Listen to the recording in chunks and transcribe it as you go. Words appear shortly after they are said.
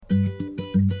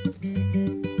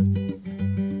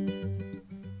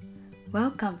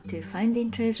Welcome to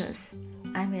Finding Treasures.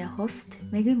 I'm your host,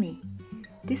 Megumi.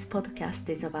 This podcast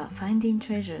is about finding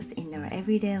treasures in our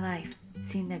everyday life,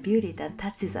 seeing the beauty that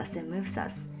touches us and moves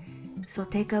us. So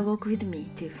take a walk with me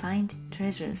to find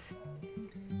treasures.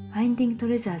 Finding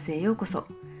Treasures へようこそ。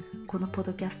このポッ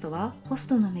ドキャストはホス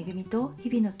トのめぐみと日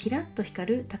々のキラッと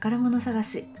光る宝物探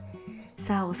し。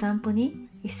さあお散歩に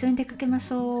一緒に出かけま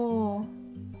しょう。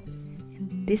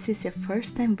This is your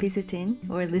first time visiting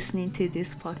or listening to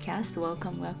this podcast.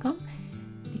 Welcome.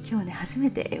 今日ね初め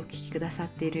てお聞きくださっ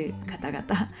ている方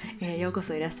々、ようこ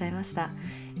そいらっしゃいました。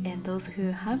And those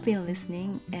who have been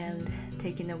listening and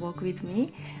taking a walk with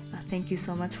me, thank you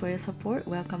so much for your support.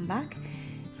 Welcome back.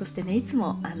 そしてねいつ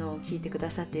も聞いてく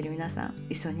ださっている皆さん、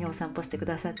一緒にお散歩してく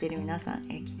ださっている皆さん、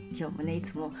今日もねい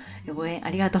つも応援あ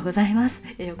りがとうございます。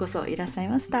ようこそいらっしゃい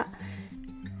ました。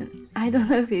I don't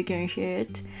know if you can hear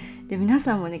it. で皆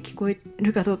さんもね聞こえ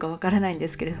るかどうかわからないんで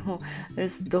すけれども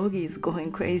There's doggies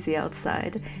going crazy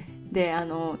outside で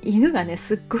犬がね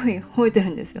すっごい吠えてる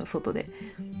んですよ外で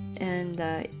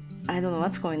And、I don't know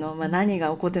what's going on、何が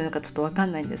起こってるのかちょっとわか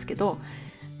んないんですけど、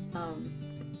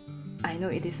I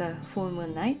know it is a full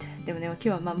moon night でもね今日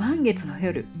は満月の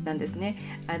夜なんです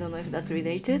ね I don't know if that's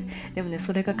related でもね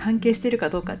それが関係しているか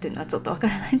どうかっていうのはちょっとわか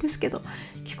らないんですけど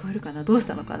聞こえるかなどうし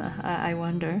たのかな I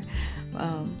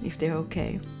wonder、if they're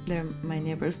okay they're my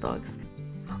neighbor's dogs、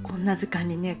こんな時間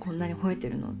にねこんなに吠えて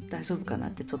るの大丈夫かな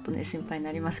ってちょっとね心配に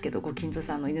なりますけどご近所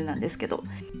さんの犬なんですけど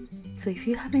So if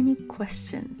you have any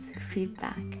questions,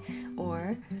 feedback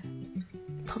or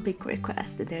topic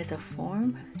request, there's a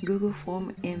form, Google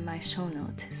form in my show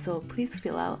note. So please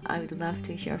fill out. I would love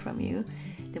to hear from you.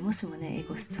 でもしもね、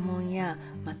ご質問や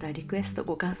またリクエスト、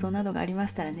ご感想などがありま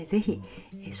したらね、ぜひ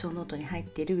ショーノートに入っ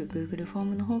ている Google フォー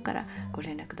ムの方からご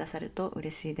連絡くださると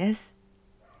嬉しいです。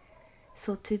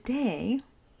So today,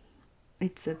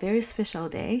 it's a very special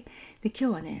day. で今日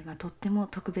はね、とっても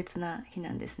特別な日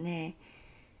なんですね。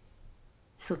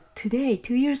So today,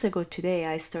 2 years ago today,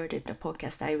 I started the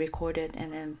podcast. I recorded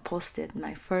and then posted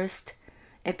my first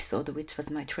episode, which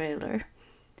was my trailer.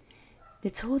 で、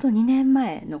ちょうど2年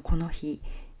前のこの日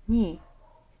に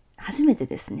初めて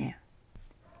ですね、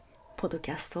ポッド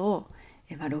キャストを、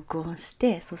録音し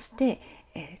て、そして、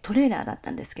トレーラーだった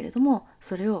んですけれども、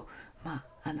それを、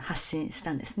発信し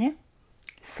たんですね。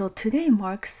So today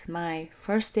marks my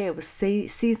first day of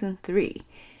season 3.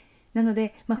 なの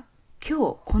で、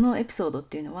今日このエピソードっ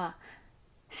ていうのは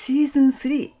シーズン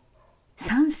3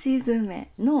 3シーズン目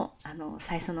の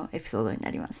最初のエピソードにな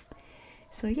ります。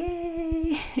So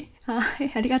yay! は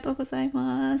い、ありがとうござい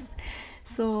ます。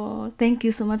So thank you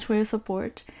so much for your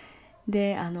support.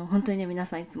 で、本当にね皆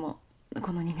さんいつも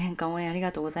この2年間応援あり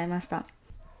がとうございました。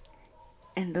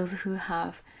And those who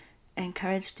have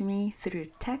encouraged me through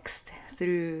text,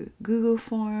 through Google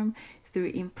form,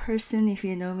 through in person if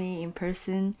you know me in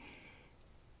person.And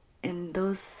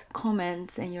those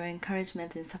comments and your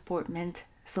encouragement and support meant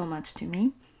so much to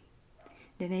me.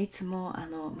 でね、いつも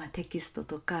テキスト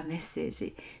とかメッセー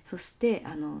ジ、そして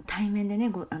対面で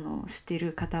ね知ってい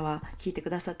る方は聞いてく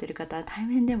ださっている方は対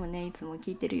面でもねいつも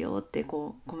聞いてるよって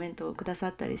コメントをくださ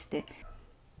ったりして本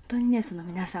当にねその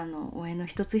皆さんの応援の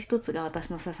一つ一つが私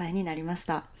の支えになりまし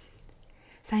た。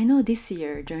So I know this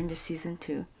year during the season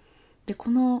 2で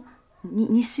この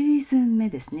 2シーズン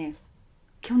目ですね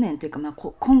去年というか、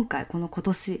今回今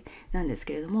年なんです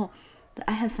けれども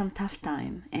I had some tough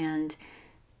time and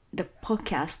the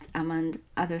podcast among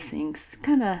other things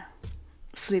kind of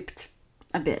slipped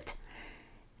a bit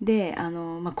で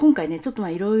今回ねちょっと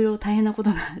いろいろ大変なこと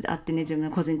があってね自分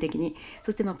の個人的に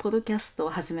そしてポッドキャスト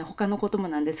をはじめ他のことも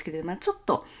なんですけど、ちょっ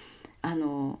と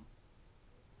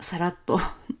さらっと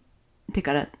手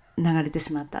から流れて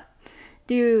しまったっ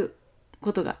ていう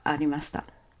ことがありました。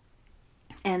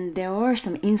And there were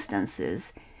some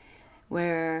instances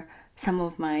where some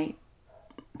of my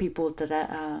people that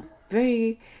are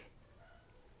very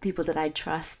people that I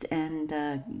trust and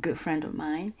a good friend of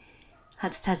mine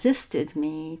had suggested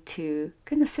me to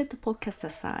kind of set the podcast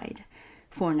aside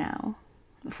for now,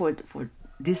 for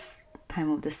this time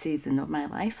of the season of my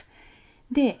life.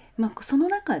 で、その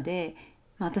中で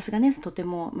私がねとて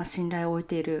も信頼を置い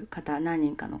ている方何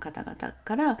人かの方々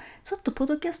からちょっとポッ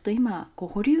ドキャスト今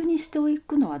保留にしてお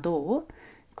くのはどう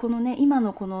このね今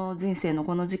のこの人生の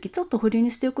この時期ちょっと保留に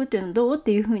しておくっていうのはどうっ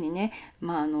ていうふうにね、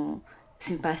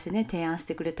心配してね提案し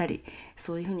てくれたり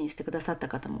そういうふうにしてくださった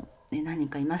方も、ね、何人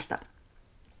かいました。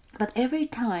But every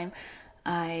time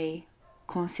I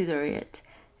consider it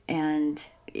and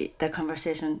the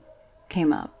conversation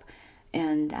came up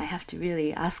and I have to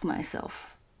really ask myself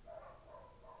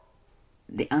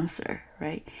the answer,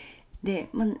 right? で、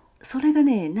それが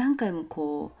ね何回も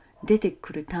出て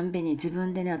くるたんびに自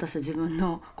分でね、私は自分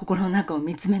の心の中を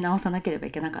見つめ直さなければ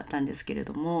いけなかったんですけれ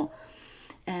ども、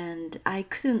and I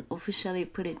couldn't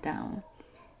officially put it down.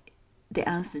 The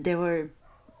answer, there were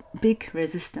big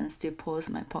resistance to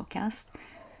pause my podcast.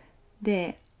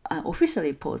 で、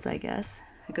officially pause, I guess,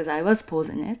 because I was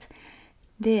pausing it.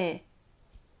 で、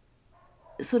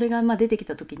それが出てき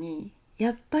た時に、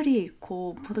やっぱり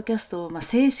こうポッドキャストを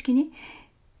正式に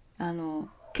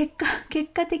結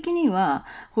果的には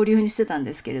保留にしてたん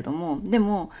ですけれども、で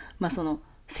もその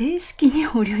正式に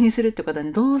保留にするってことは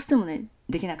ね、どうしてもね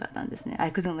できなかったんですね。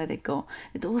I couldn't let it go.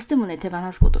 どうしてもね手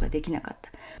放すことができなかっ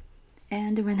た。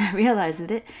And when I realized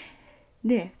it,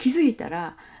 で気づいた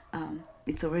ら、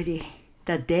it's already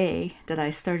the day that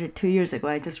I started 2 years ago.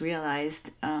 I just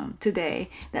realized today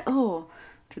that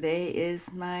today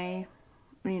is my,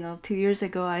 2 years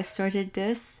ago I started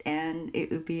this, and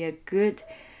it would be a good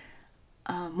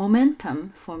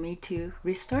momentum for me to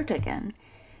restart again.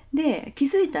 で気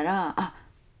づいたら、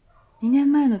2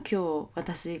年前の今日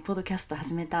私ポッドキャスト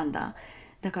始めたんだ。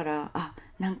だから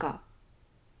なんか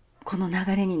この流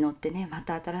れに乗ってね、ま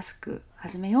た新しく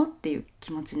始めようっていう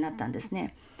気持ちになったんです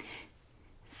ね。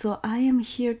So I am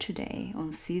here today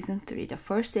on season 3, the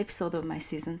first episode of my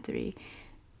season 3,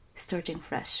 starting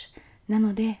fresh. な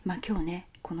ので、今日ね、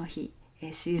この日、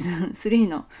シーズン3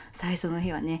の最初の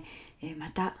日はね、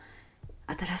また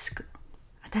新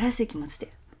しい気持ち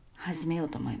で始めよう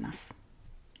と思います。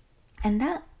And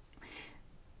that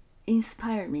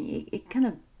inspired me. It kind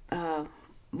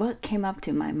of、what came up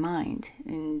to my mind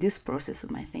in this process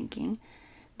of my thinking.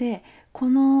 で、こ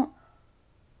の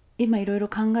今いろいろ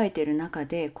考えている中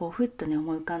でふっとね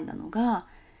思い浮かんだのが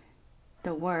the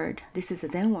word, this is a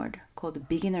Zen word called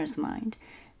beginner's mind.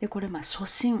 でこれ初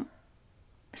心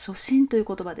という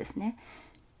言葉ですね。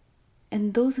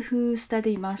And those who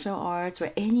study martial arts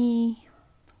or any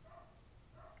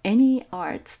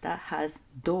arts that has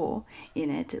do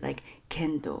in it, like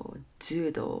kendo,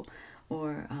 judo,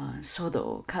 or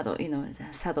shodo, kado,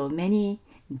 sado, many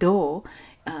do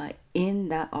in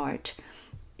that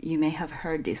art.You may have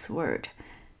heard this word.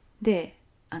 で、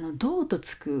道と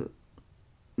つく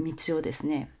道をです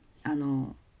ね、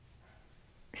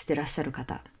してらっしゃる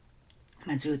方、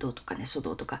柔道とかね、書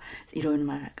道とか、いろいろ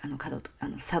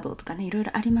茶道とかね、いろい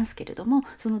ろありますけれども、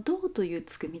その道という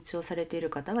つく道をされてい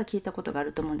る方は聞いたことがあ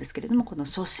ると思うんですけれども、この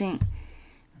初心、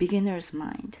beginner's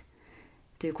mind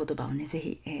という言葉をね、ぜ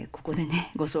ひ、ここで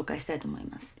ね、ご紹介したいと思い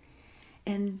ます。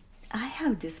And I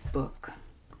have this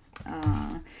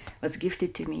book.Was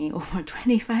gifted to me over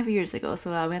 25 years ago. So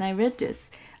when I read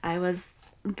this, I was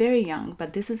very young,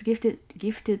 but this is gifted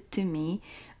to me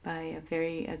by a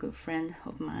very good friend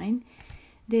of mine.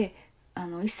 で、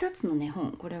一冊のね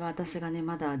本、これは私がね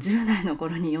まだ10代の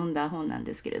頃に読んだ本なん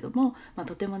ですけれども、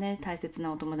とてもね大切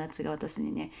なお友達が私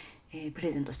にね、プ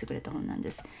レゼントしてくれた本なんで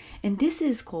す。And this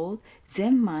is called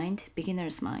Zen Mind,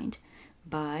 Beginner's Mind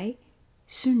by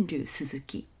春龍鈴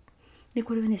木。で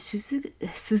これはね鈴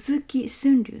木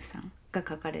春龍さんが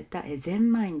書かれた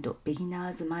Zen Mind,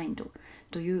 Beginner's Mind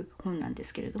という本なんで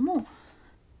すけれども、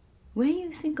 When you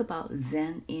think about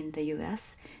Zen in the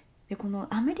US、 でこの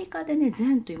アメリカでね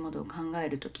Zen というものを考え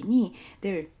るときに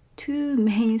There are two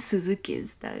main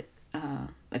Suzukis that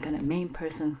like a main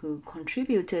person who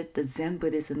contributed the Zen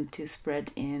Buddhism to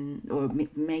spread in or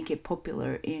make it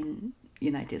popular in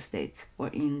United States or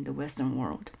in the Western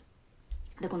world。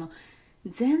 でこの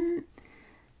Zen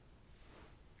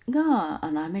が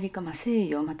アメリカ、西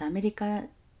洋またアメリカ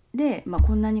で、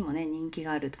こんなにもね人気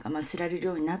があるとか、知られる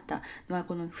ようになったのは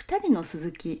この2人の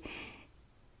鈴木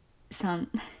さん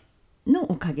の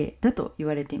おかげだと言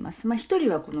われています。1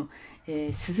人はこの、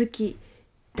鈴木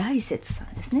大拙さ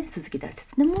んですね。鈴木大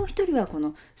拙で、もう1人はこ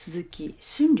の鈴木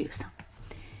春龍さん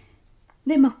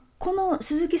で、この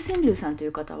鈴木春龍さんとい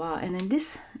う方は and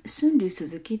this 春龍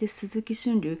鈴木で鈴木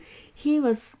春龍 he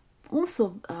was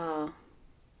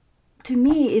also、to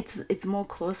me it's more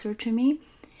closer to me。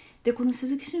 でこの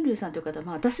鈴木春龍さんという方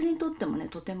は、私にとってもね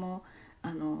とても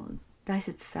大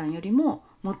拙さんよりも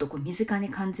もっと身近に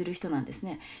感じる人なんです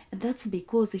ね。 That's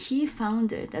because he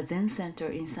founded a Zen center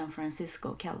in San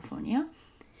Francisco, California。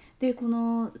 でこ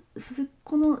の鈴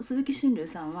木春龍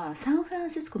さんはサンフラン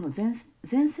シスコのゼンセ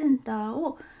ンター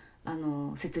を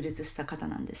設立した方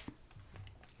なんです。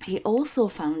 He also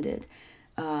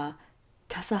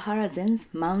founded、Tassajara Zen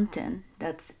Mountain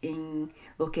that's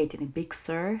located in Big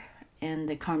Sur and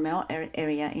the Carmel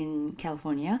area in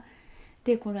California。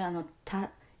 でこれ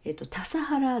タサ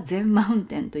ハラ禅マウン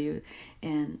テンという、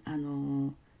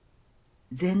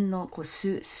禅の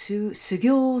修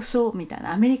行所みたい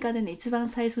な、アメリカでね一番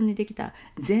最初にできた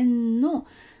禅の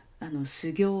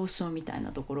修行所みたい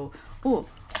なところを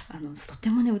とて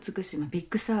もね美しい、ビッ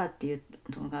グサーっていう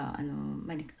のが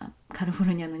カリフォ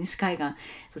ルニアの西海岸、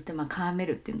そしてカーメ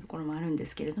ルっていうところもあるんで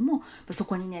すけれども、そ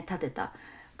こにね建てた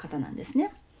方なんです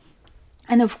ね。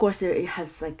And of course it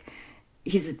has like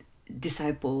his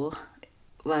disciple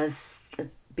was a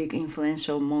big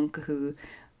influential monk who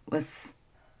was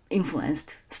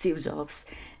influenced Steve Jobs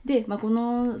で、こ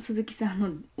の鈴木さんの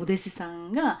お弟子さ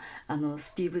んが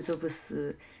スティーブ・ジョブ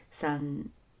スさん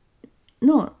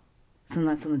のそ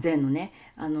の禅のね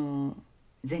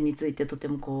禅についてとて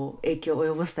も影響を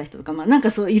及ぼした人とか、なんか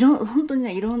そう本当に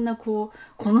ねいろんなこ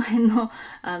の辺の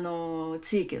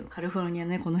地域、カリフォルニア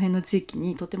ねこの辺の地域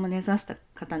にとても根ざした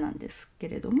方なんですけ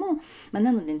れども、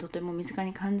なので、とても身近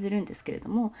に感じるんですけれど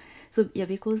も、so yeah,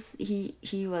 because he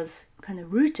was kind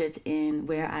of rooted in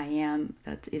where I am,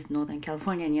 that is Northern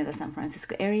California near the San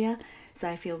Francisco area, so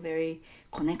I feel very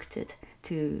connected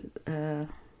to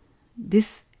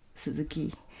this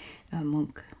Suzuki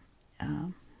monk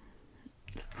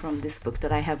from this book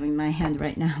that I have in my hand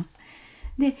right now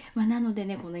で、なので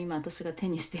ねこの今私が手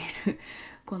にしている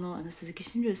この鈴木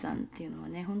真龍さんっていうのは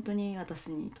ね本当に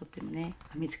私にとってもね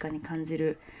身近に感じ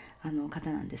る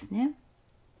方なんですね。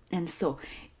 And so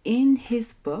in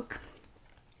his book,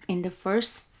 in the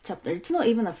first chapter, it's not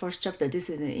even the first chapter,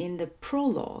 this is in the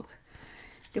prologue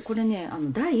で、これね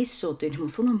第一章というよりも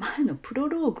その前のプロ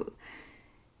ローグ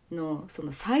のそ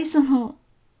の最初の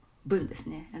文です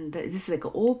ね。 And this is like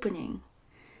an opening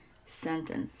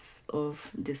sentence of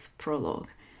this prologue.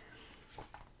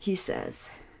 He says,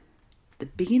 the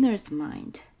beginner's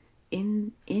mind,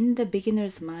 in the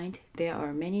beginner's mind there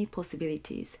are many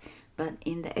possibilities, but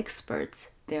in the experts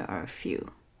there are few.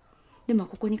 で、こ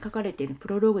こに書かれているプ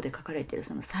ロローグで書かれている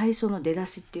その最初の出だ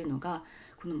しっていうのが、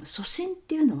この初心っ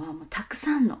ていうのはもうたく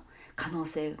さんの可能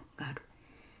性がある。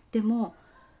でも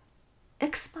エ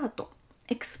クスパート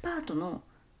の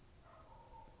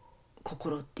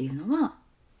心っていうのは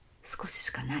少し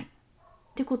しかないっ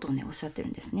てことをねおっしゃってる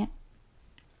んですね。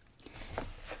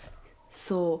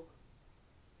So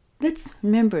let's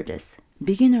remember this.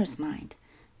 Beginner's mind.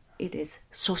 It is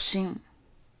初心。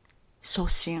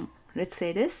Let's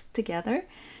say this together.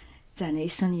 じゃあね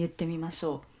一緒に言ってみまし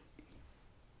ょ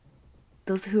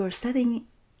う。Those who are studying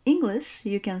English,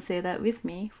 you can say that with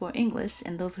me for English,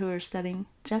 and those who are studying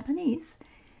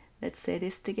Japanese.Let's say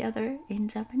this together in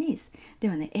Japanese. で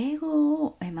はね、英語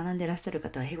を学んでいらっしゃる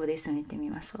方は英語で一緒に言ってみ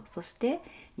ましょう。そして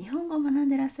日本語を学ん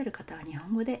でいらっしゃる方は日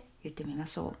本語で言ってみま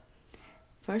しょ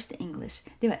う。First English.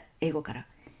 では英語から。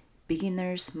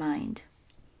Beginner's mind.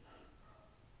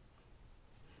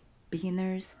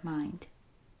 Beginner's mind.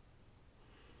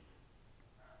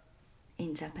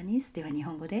 In Japanese. では日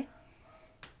本語で。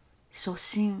初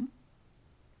心。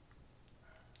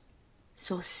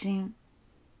So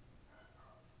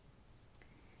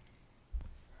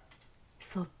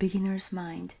beginner's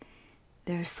mind,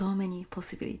 there are so many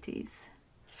possibilities.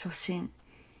 初心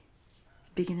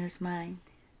beginner's mind.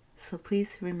 So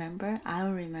please remember,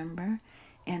 I'll remember.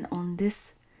 And on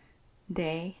this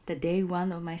day, the day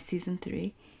 1 of my season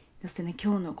 3, そしてね、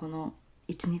今日のこの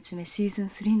1日目、シーズン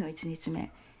3の1日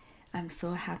目、I'm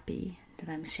so happy that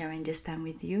I'm sharing this time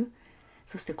with you.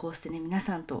 そしてこうしてね、皆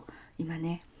さんと今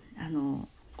ね、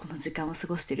この時間を過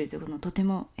ごしているということをとて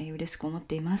も嬉しく思っ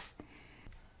ています。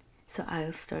So I'll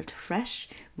start fresh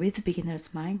with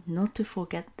beginner's mind, not to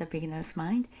forget the beginner's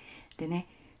mind. でね、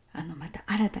また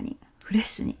新たにフレッ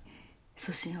シュに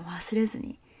初心を忘れず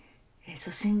に、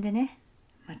初心でね、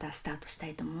またスタートした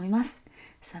いと思います。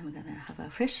So I'm gonna have a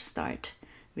fresh start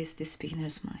with this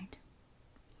beginner's mind.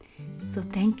 So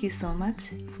thank you so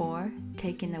much for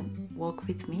taking a walk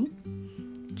with me.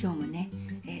 今日もね、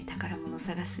宝物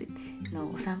探し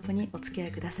のお散歩にお付き合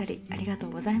いくださりありがと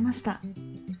うございました。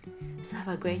So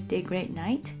have a great day, great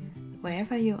night,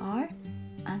 wherever you are.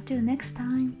 Until next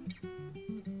time.